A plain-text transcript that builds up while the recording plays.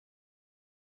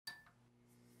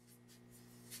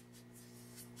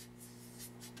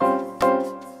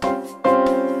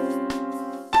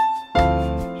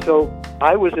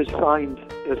I was assigned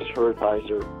as her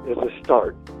advisor as a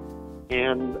start.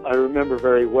 And I remember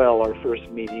very well our first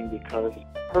meeting because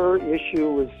her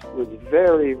issue was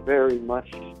very, very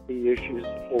much the issues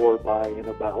for, by, and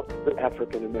about the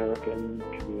African American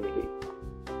community.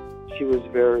 She was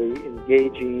very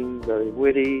engaging, very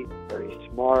witty, very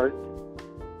smart.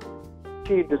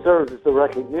 She deserves the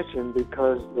recognition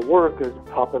because the work is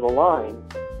top of the line.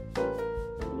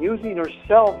 Using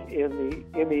herself in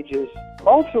the images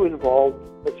also involved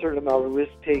a certain amount of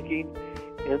risk-taking.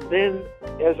 And then,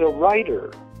 as a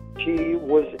writer, she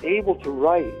was able to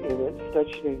write in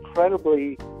such an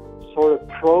incredibly sort of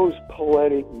prose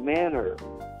poetic manner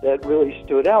that really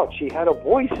stood out. She had a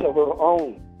voice of her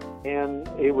own, and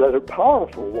a rather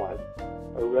powerful one,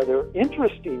 a rather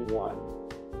interesting one.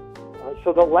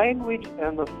 So the language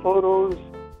and the photos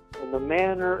and the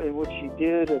manner in which she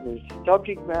did and the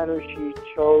subject matter she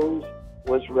chose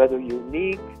was rather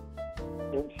unique.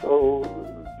 And so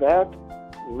that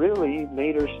really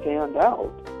made her stand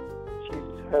out. She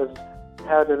has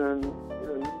had an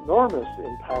enormous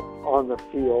impact on the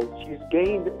field. She's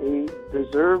gained a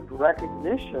deserved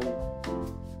recognition.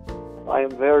 I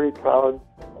am very proud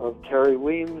of Carrie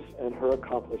Weems and her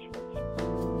accomplishments.